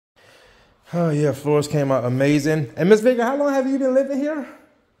Oh yeah, floors came out amazing. And Miss Victor, how long have you been living here?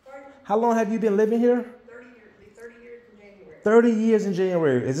 Pardon? How long have you been living here? 30 years. 30 years in January. 30 years in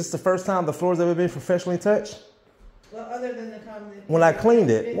January. Is this the first time the floor's ever been professionally touched? Well, other than the time that When I cleaned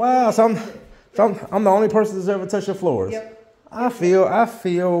it. Wow, so I'm the only person that's ever touched your floors. Yep. I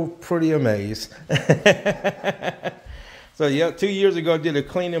feel pretty amazed. So yeah, 2 years ago I did a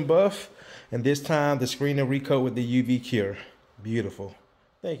clean and buff, and this time the screen and recoat with the UV cure. Beautiful.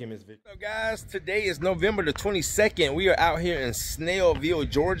 Thank you, Ms. Victor. So guys, today is November the 22nd. We are out here in Snellville,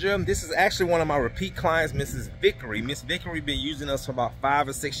 Georgia. This is actually one of my repeat clients, Mrs. Vickery. Miss Vickery been using us for about 5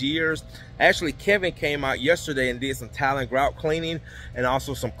 or 6 years. Actually, Kevin came out yesterday and did some tile and grout cleaning and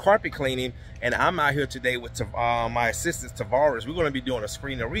also some carpet cleaning. And I'm out here today with my assistant, Tavares. We're gonna be doing a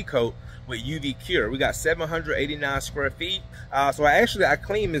screen and recoat with UV cure. We got 789 square feet. So I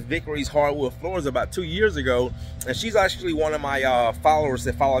cleaned Miss Vickery's hardwood floors about 2 years ago. And she's actually one of my followers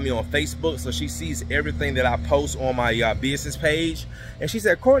that follow me on Facebook. So she sees everything that I post on my business page. And she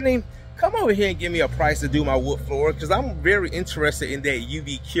said, Courtney, come over here and give me a price to do my wood floor, because I'm very interested in that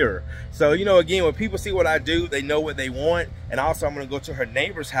UV cure. So, you know, again, when people see what I do, they know what they want. And also I'm gonna go to her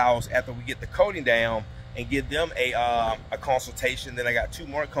neighbor's house after we get the coating down and give them a consultation. Then I got 2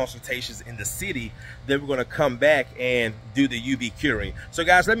 more consultations in the city. Then we're gonna come back and do the UV curing. So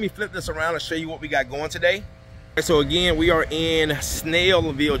guys, let me flip this around and show you what we got going today. So again, we are in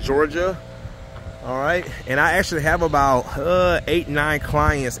Snellville, Georgia. All right, and I actually have about 8-9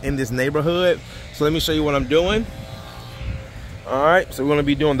 clients in this neighborhood. So let me show you what I'm doing. All right, so we're gonna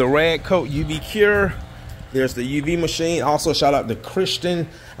be doing the Recoated UV cure. There's the UV machine. Also shout out to Christian.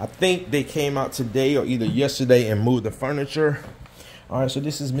 I think they came out today or either yesterday and moved the furniture. All right, so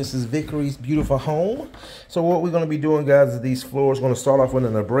this is Mrs. Vickery's beautiful home. So what we're gonna be doing, guys, is these floors, gonna start off with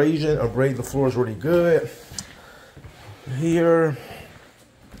an abrasion. Abrade the floors really good. Here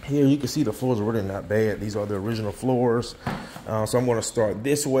you can see the floors are really not bad. These are the original floors. So I'm gonna start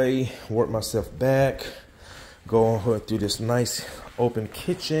this way, work myself back, go on through this nice open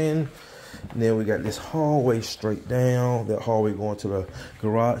kitchen. And then we got this hallway straight down, that hallway going to the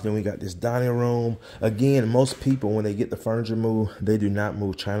garage. Then we got this dining room. Again, most people, when they get the furniture moved, they do not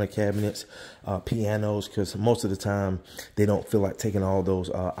move china cabinets, pianos, because most of the time they don't feel like taking all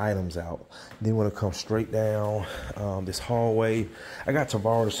those items out. Then we're gonna come straight down this hallway. I got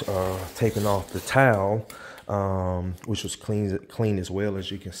Tavares taking off the tile, which was clean as well,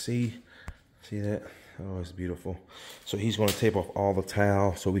 as you can see. See that? Oh, it's beautiful. So he's going to tape off all the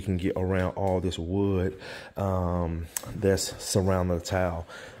tile so we can get around all this wood that's surrounding the tile.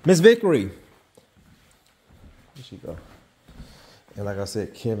 Miss Vickery. Here she go. And like I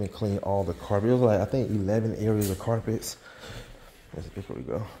said, Kevin cleaned all the carpet. It was like, I think, 11 areas of carpets. Miss Vickery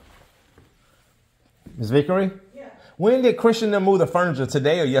go. Miss Vickery? Yeah. When did Christian move the furniture,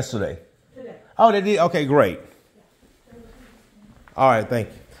 today or yesterday? Today. Oh, they did? Okay, great. All right, thank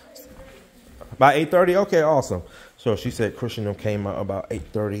you. By 8:30? Okay, awesome. So she said Christian came out about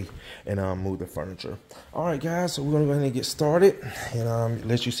 8:30 and moved the furniture. All right, guys, so we're gonna go ahead and get started and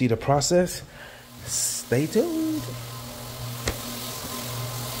let you see the process. Stay tuned.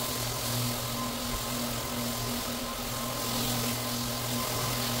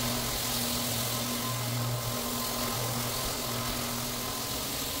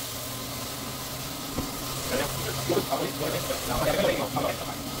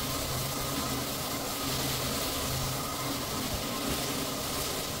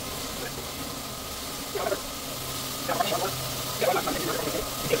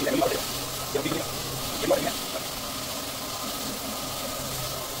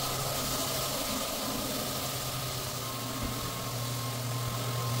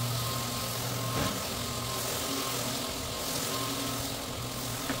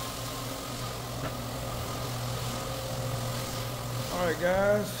 All right,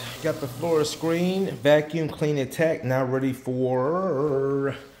 guys, got the floor screened, vacuum, clean, and tack. Now ready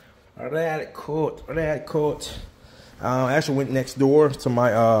for recoat. I actually went next door to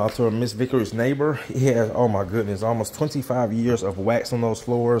my to Miss Vickery's neighbor. He has, oh my goodness, almost 25 years of wax on those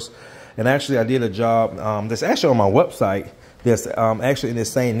floors. And actually, I did a job that's actually on my website. That's actually in the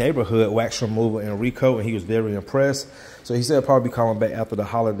same neighborhood, wax removal and recoat, and he was very impressed. So he said he'll probably be coming back after the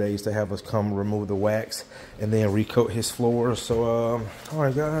holidays to have us come remove the wax and then recoat his floors. So, all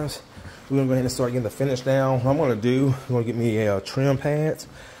right, guys, we're gonna go ahead and start getting the finish down. What I'm gonna do, I'm gonna get me a trim pads,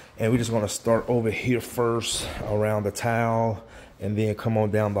 and we're just gonna start over here first around the tile, and then come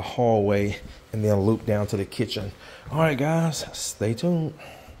on down the hallway, and then loop down to the kitchen. All right, guys, stay tuned.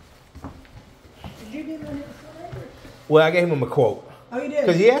 Did you give him his? Well, I gave him a quote. Oh, you did?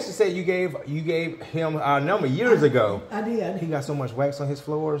 Because he actually said you gave him our number years ago. I did. He got so much wax on his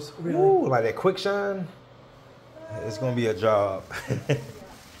floors. Really? Ooh, like that quick shine. It's gonna be a job.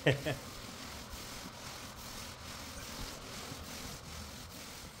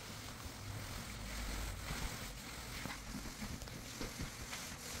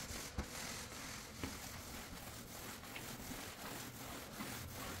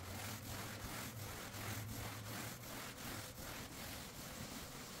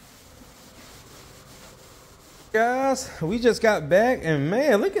 Guys, we just got back and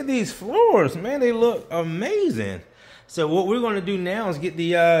man, look at these floors, man, they look amazing. So what we're going to do now is get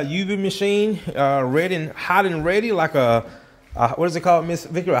the UV machine ready and hot and ready, like a what is it called, Miss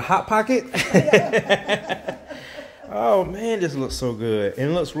Victor, a hot pocket. Oh man, this looks so good,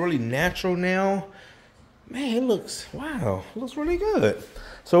 and it looks really natural now. Man, it looks, wow, it looks really good.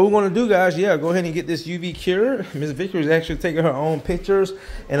 So what we're going to do, guys, yeah, go ahead and get this UV cured. Miss Vicker is actually taking her own pictures.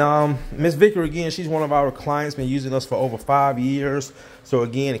 And Miss Vicker, again, she's one of our clients, been using us for over 5 years. So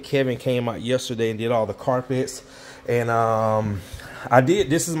again, Kevin came out yesterday and did all the carpets. And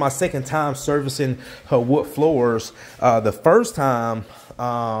this is my second time servicing her wood floors. The first time,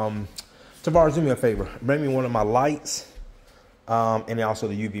 Tavares, do me a favor. Bring me one of my lights and then also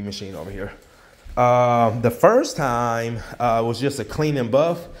the UV machine over here. The first time was just a clean and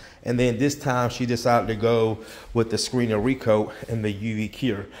buff, and then this time she decided to go with the screen and recoat and the UV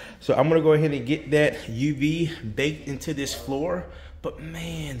cure. So I'm gonna go ahead and get that UV baked into this floor. But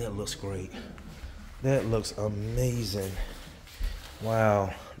man, that looks great. That looks amazing.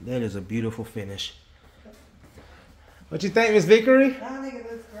 Wow, that is a beautiful finish. What you think, Miss Vickery? I think it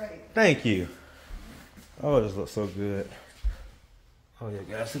looks great. Thank you. Oh, this looks so good. Oh yeah,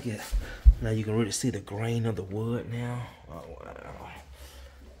 guys, look at it. Now you can really see the grain of the wood now. Oh wow,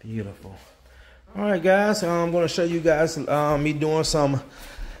 beautiful. All right, guys, I'm going to show you guys me doing some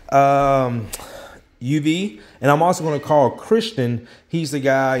UV, and I'm also going to call Christian. He's the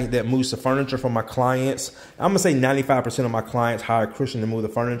guy that moves the furniture for my clients. I'm going to say 95% of my clients hire Christian to move the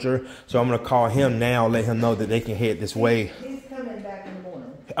furniture, so I'm going to call him now, let him know that they can head this way. He's coming back in the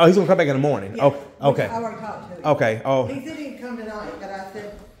morning. Oh, he's going to come back in the morning. Yeah. Oh, okay. I already talked to him. Okay. Oh, He said he'd come tonight, but I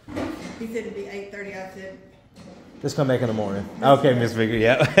said, he said it'd be 8:30. I said, just come back in the morning. Okay, Miss Vicker.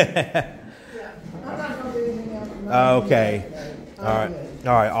 Yeah. yeah, I'm not going to do anything else. Okay. All right.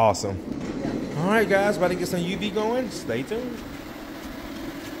 All right. Awesome. All right, guys. About to get some UV going. Stay tuned.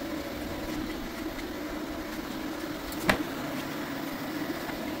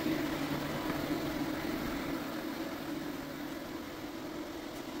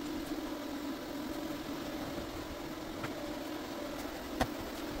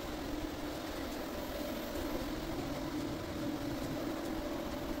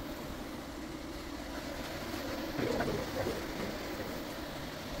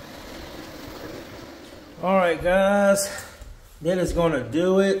 All right, guys, that is gonna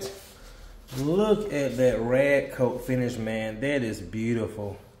do it. Look at that rag coat finish, man. That is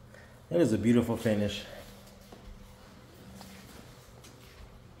beautiful. That is a beautiful finish.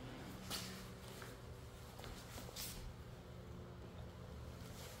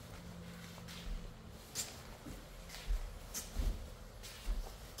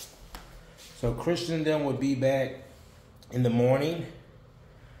 So Christian and them will be back in the morning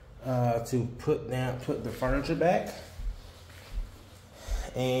to put the furniture back.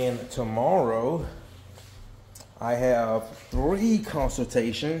 And tomorrow I have 3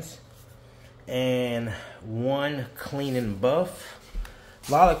 consultations and 1 clean and buff.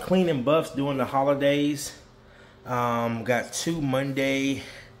 A lot of clean and buffs during the holidays. Got 2 Monday.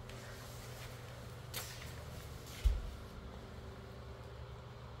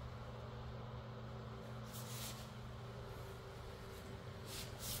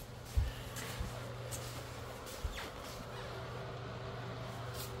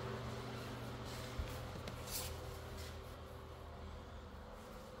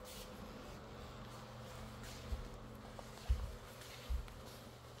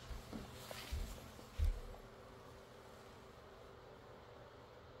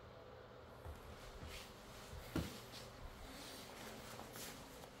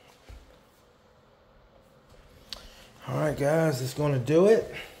 All right, guys, that's going to do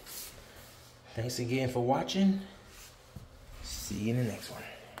it. Thanks again for watching. See you in the next one.